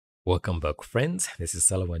Welcome back, friends. This is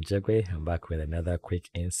Solomon Jagwe. I'm back with another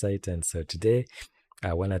quick insight. And so today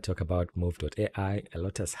I want to talk about Move.ai. A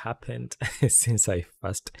lot has happened since I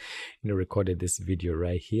first recorded this video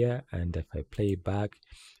right here. And if I play it back,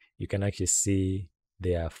 you can actually see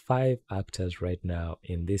there are 5 actors right now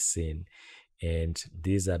in this scene. And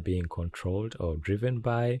these are being controlled or driven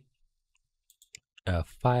by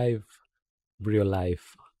 5 real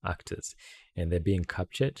life actors. And they're being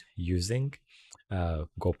captured using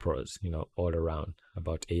GoPros, all around,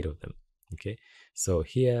 about 8 of them. Okay, so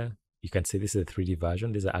here you can see this is a 3D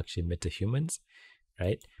version. These are actually metahumans,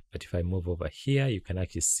 right? But if I move over here, you can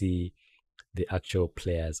actually see the actual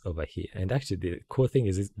players over here. And actually, the cool thing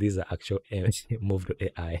is these are actual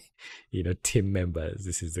Move.ai, team members.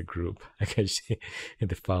 This is the group. I can see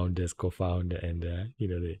the founders, co-founder, and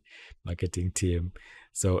the marketing team.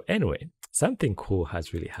 So anyway, something cool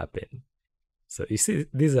has really happened. So you see,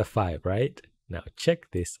 these are 5, right? Now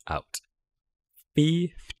check this out.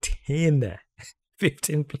 15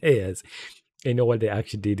 players. What they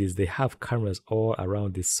actually did is they have cameras all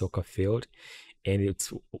around this soccer field, and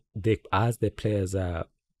as the players are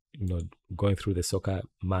going through the soccer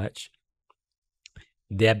match,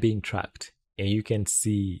 they're being tracked, and you can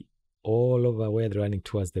see all over where they're running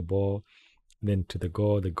towards the ball, then to the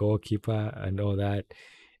goal, the goalkeeper, and all that.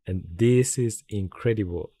 And this is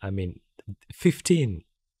incredible. I mean, 15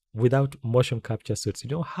 without motion capture suits. You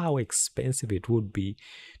know how expensive it would be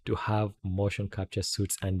to have motion capture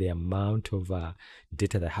suits, and the amount of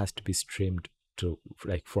data that has to be streamed to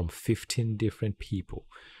from 15 different people.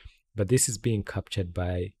 But this is being captured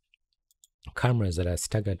by cameras that are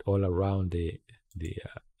staggered all around the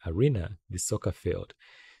arena, the soccer field.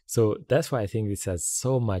 So that's why I think this has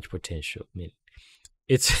so much potential. I mean,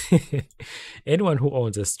 it's anyone who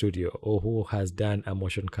owns a studio or who has done a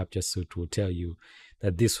motion capture suit will tell you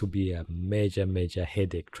that this will be a major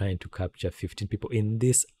headache trying to capture 15 people in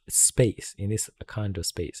this space, in this kind of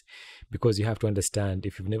space. Because you have to understand,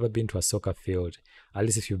 if you've never been to a soccer field, at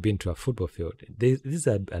least if you've been to a football field, this is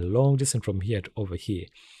a long distance from here to over here.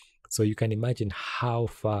 So you can imagine how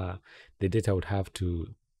far the data would have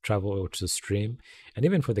to travel or to stream. And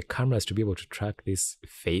even for the cameras to be able to track this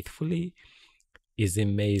faithfully is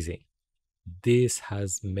amazing. This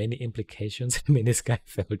has many implications. I mean, this guy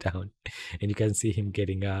fell down and you can see him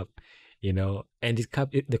getting up, and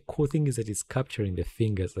the cool thing is that it's capturing the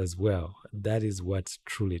fingers as well. That is what's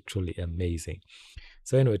truly amazing.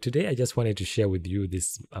 So anyway, today I just wanted to share with you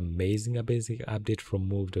this amazing update from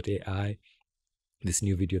Move.ai, this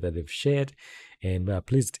new video that they've shared. And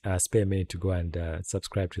please spare a minute to go and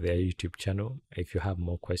subscribe to their YouTube channel if you have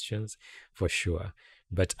more questions, for sure.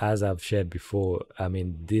 But as I've shared before, I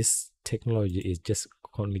mean, this technology is just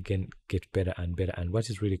only going to get better and better. And what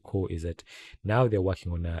is really cool is that now they're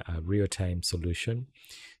working on a real-time solution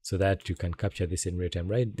so that you can capture this in real time,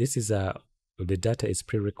 right? This is the data is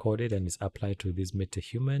pre-recorded and is applied to these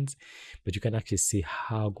metahumans, but you can actually see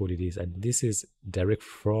how good it is. And this is direct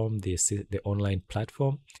from the online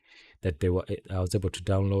platform that I was able to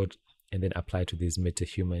download and then apply to these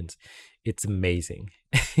metahumans. It's amazing.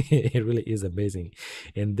 It really is amazing.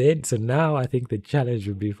 And then, so now I think the challenge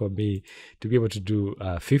would be for me to be able to do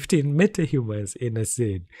 15 metahumans in a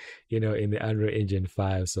scene, in the Unreal Engine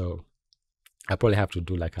 5. So I probably have to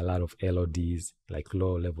do like a lot of LODs, like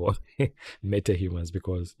low level metahumans,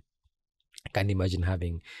 because I can't imagine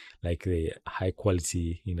having like the high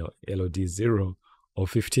quality, LOD 0 or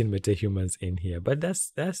 15 metahumans in here. But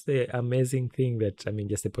that's the amazing thing, that I mean,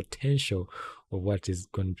 just the potential of what is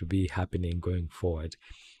going to be happening going forward.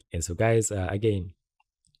 And so guys, again,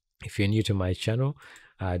 if you're new to my channel,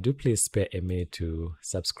 do please spare a minute to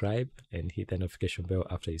subscribe and hit the notification bell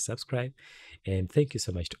after you subscribe. And thank you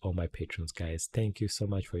so much to all my patrons, guys. Thank you so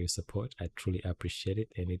much for your support. I truly appreciate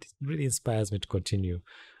it, and it really inspires me to continue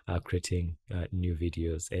creating new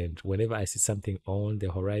videos. And whenever I see something on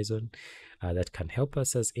the horizon that can help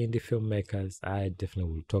us as indie filmmakers, I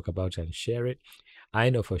definitely will talk about it and share it. I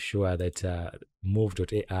know for sure that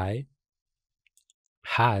Move.ai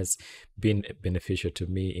has been beneficial to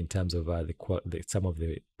me in terms of some of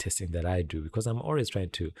the testing that I do, because I'm always trying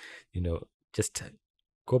to just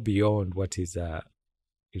go beyond what is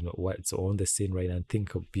what's on the scene right now, and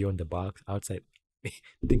think of beyond the box, outside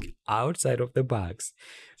think outside of the box,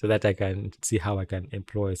 so that I can see how I can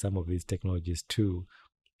employ some of these technologies to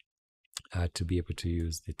be able to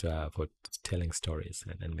use it for telling stories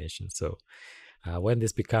and animation. So when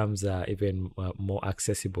this becomes even more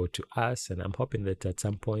accessible to us, and I'm hoping that at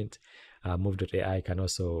some point Move.ai can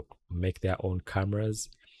also make their own cameras,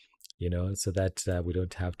 so that we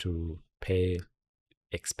don't have to pay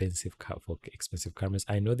expensive cameras.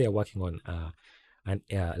 I know they're working on an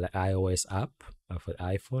like iOS app for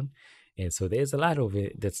iPhone, and so there's a lot of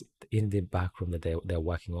it that's in the back room that they're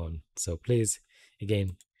working on. So please,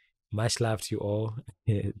 again, much love to you all.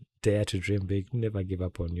 Dare to dream big. Never give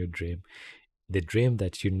up on your dream. The dream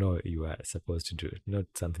that you know you are supposed to do, not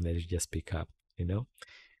something that you just pick up. You know.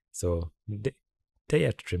 So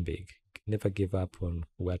dare to dream big. Never give up on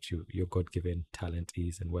what your God given talent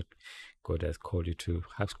is and what God has called you to,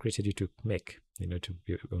 has created you to make. You know, to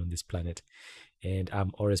be on this planet. And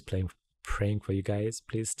I'm always praying for you guys.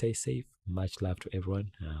 Please stay safe. Much love to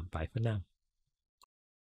everyone. Bye for now.